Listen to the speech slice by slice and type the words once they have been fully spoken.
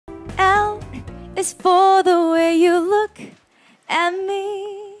L is for the way you look at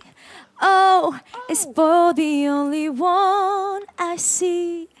me. O is for the only one I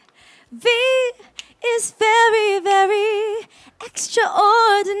see. V is very, very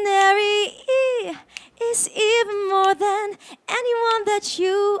extraordinary. E is even more than anyone that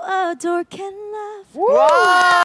you adore can love. Wow!